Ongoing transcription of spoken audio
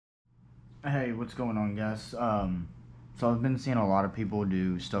Hey, what's going on, guys? So I've been seeing a lot of people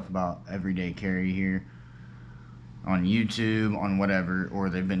do stuff about everyday carry here on YouTube, on whatever, or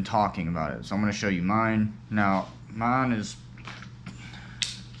they've been talking about it. So I'm going to show you mine. Now, mine is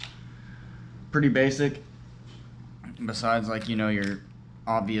pretty basic, besides, like, you know, your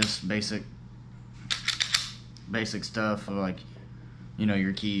obvious basic stuff, like, you know,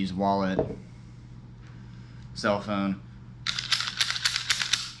 your keys, wallet, cell phone.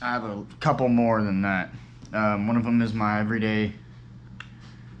 I have a couple more than that. One of them is my everyday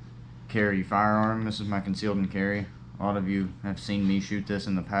carry firearm. This is my concealed and carry. A lot of you have seen me shoot this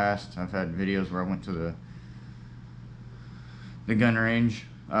in the past. I've had videos where I went to the gun range.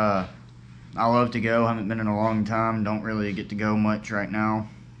 I love to go. Haven't been in a long time. Don't really get to go much right now.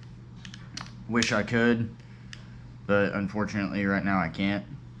 Wish I could, but unfortunately right now I can't.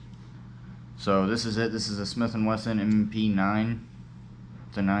 So this is it. This is a Smith & Wesson MP9.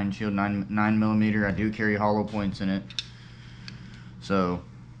 It's a 9 shield, 9mm. I do carry hollow points in it. So,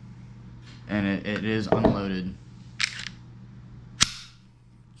 and it is unloaded.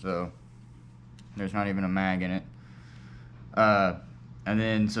 So, there's not even a mag in it. And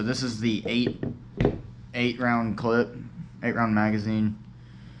then, so this is the 8 round clip, 8 round magazine.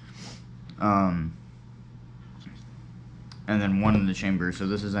 And then 1 in the chamber. So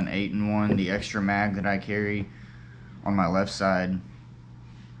this is an 8-in-1. The extra mag that I carry on my left side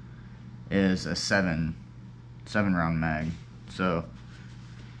is a 7 round mag. So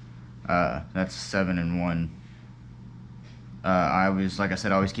that's 7-in-1. I always, like I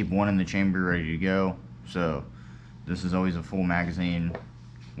said, I always keep 1 in the chamber ready to go. So this is always a full magazine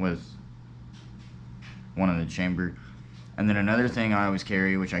with 1 in the chamber. And then another thing I always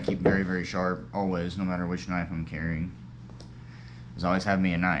carry, which I keep very, very sharp, always, no matter which knife I'm carrying, is I always have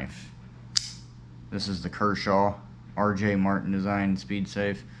me a knife. This is the Kershaw R.J. Martin design speed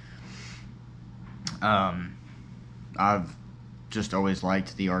safe. I've just always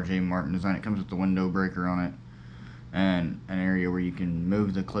liked the R.J. Martin design. It comes with the window breaker on it and an area where you can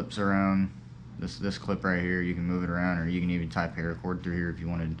move the clips around. This clip right here, you can move it around, or you can even tie paracord through here if you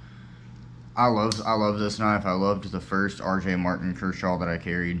wanted. I love this knife. I loved the first R.J. Martin Kershaw that I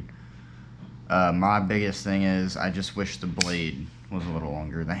carried. My biggest thing is I just wish the blade was a little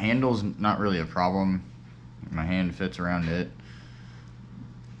longer. The handle's not really a problem. My hand fits around it.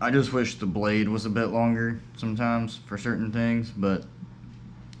 I just wish the blade was a bit longer sometimes for certain things, but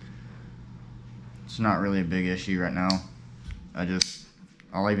it's not really a big issue right now.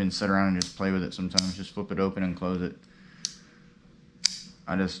 I'll even sit around and just play with it sometimes. Just flip it open and close it.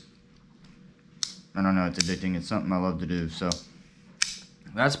 I don't know, it's addicting. It's something I love to do. So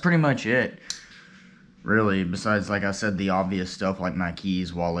that's pretty much it, really, besides, like I said, the obvious stuff like my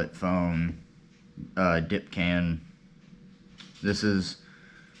keys, wallet, phone, dip can. This is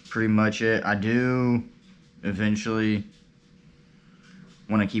pretty much it. I do eventually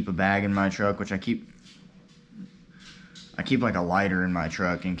want to keep a bag in my truck, which I keep like a lighter in my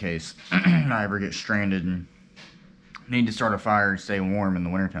truck in case I ever get stranded and need to start a fire to stay warm in the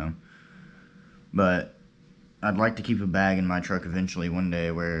wintertime. But I'd like to keep a bag in my truck eventually one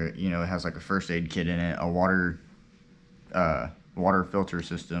day where, you know, it has like a first aid kit in it, a water filter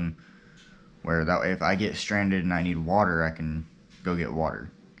system, where that way if I get stranded and I need water, I can go get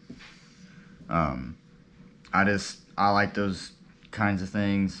water. I like those kinds of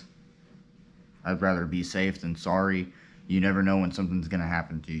things. I'd rather be safe than sorry. You never know when something's gonna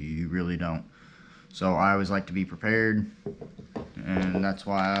happen to you. You really don't. So I always like to be prepared, and that's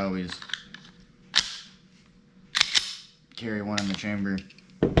why I always carry 1 in the chamber.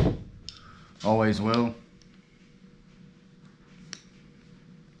 Always will.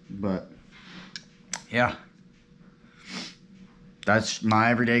 But yeah, that's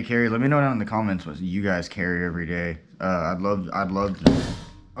my everyday carry. Let me know down in the comments what you guys carry every day. I'd love to.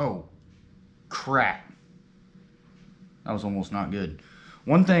 Oh, crap. That was almost not good.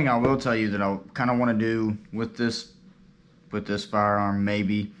 One thing I will tell you that I kind of want to do with this firearm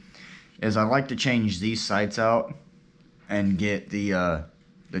maybe is I like to change these sights out and get the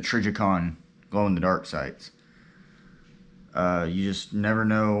Trijicon glow-in-the-dark sights. You just never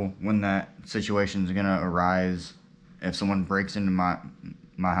know when that situation is gonna arise. If someone breaks into my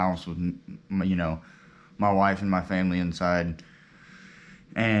house with, you know, my wife and my family inside,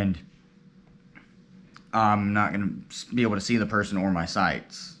 and I'm not gonna be able to see the person or my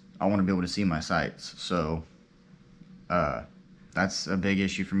sights. I want to be able to see my sights. So that's a big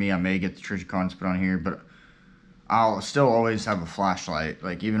issue for me. I may get the Trijicons put on here, but I'll still always have a flashlight.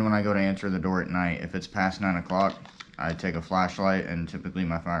 Like, even when I go to answer the door at night, if it's past 9 o'clock, I take a flashlight and typically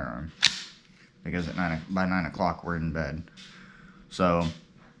my firearm, because by 9 o'clock we're in bed. So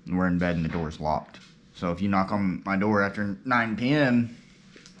and we're in bed and the door's locked. So if you knock on my door after 9 p.m.,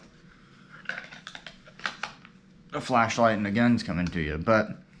 a flashlight and a gun's coming to you. But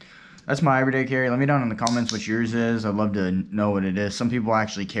that's my everyday carry. Let me know in the comments what yours is. I'd love to know what it is. Some people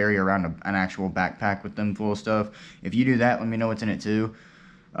actually carry around an actual backpack with them full of stuff. If you do that, let me know what's in it too.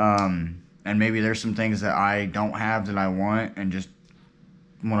 And maybe there's some things that I don't have that I want and just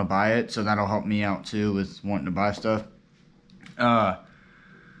want to buy it. So that'll help me out too with wanting to buy stuff.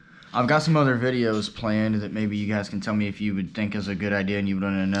 I've got some other videos planned that maybe you guys can tell me if you would think is a good idea and you would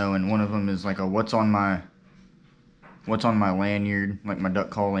want to know. And one of them is like a what's on my lanyard, like my duck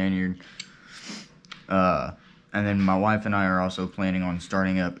call lanyard. And then my wife and I are also planning on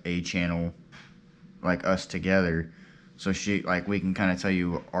starting up a channel, like us together. So we can kind of tell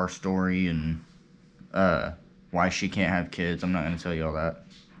you our story and why she can't have kids. I'm not going to tell you all that.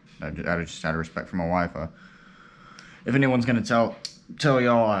 Just out of respect for my wife. If anyone's going to tell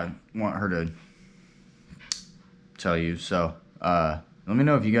y'all, I want her to tell you. So let me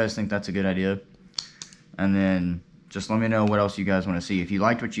know if you guys think that's a good idea. And then just let me know what else you guys want to see. If you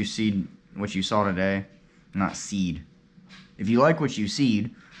liked what you saw today, not seed. If you like what you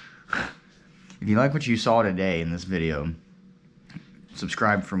saw today in this video,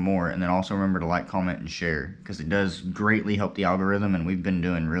 subscribe for more, and then also remember to like, comment, and share, because it does greatly help the algorithm, and we've been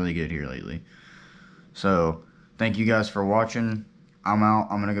doing really good here lately. So thank you guys for watching. I'm out.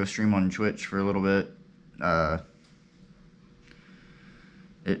 I'm gonna go stream on Twitch for a little bit.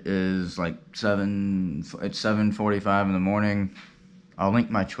 It is like it's 7:45 in the morning. I'll link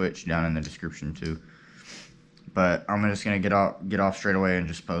my Twitch down in the description too. But I'm just gonna get off straight away and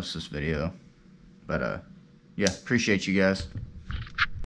just post this video. But yeah, appreciate you guys.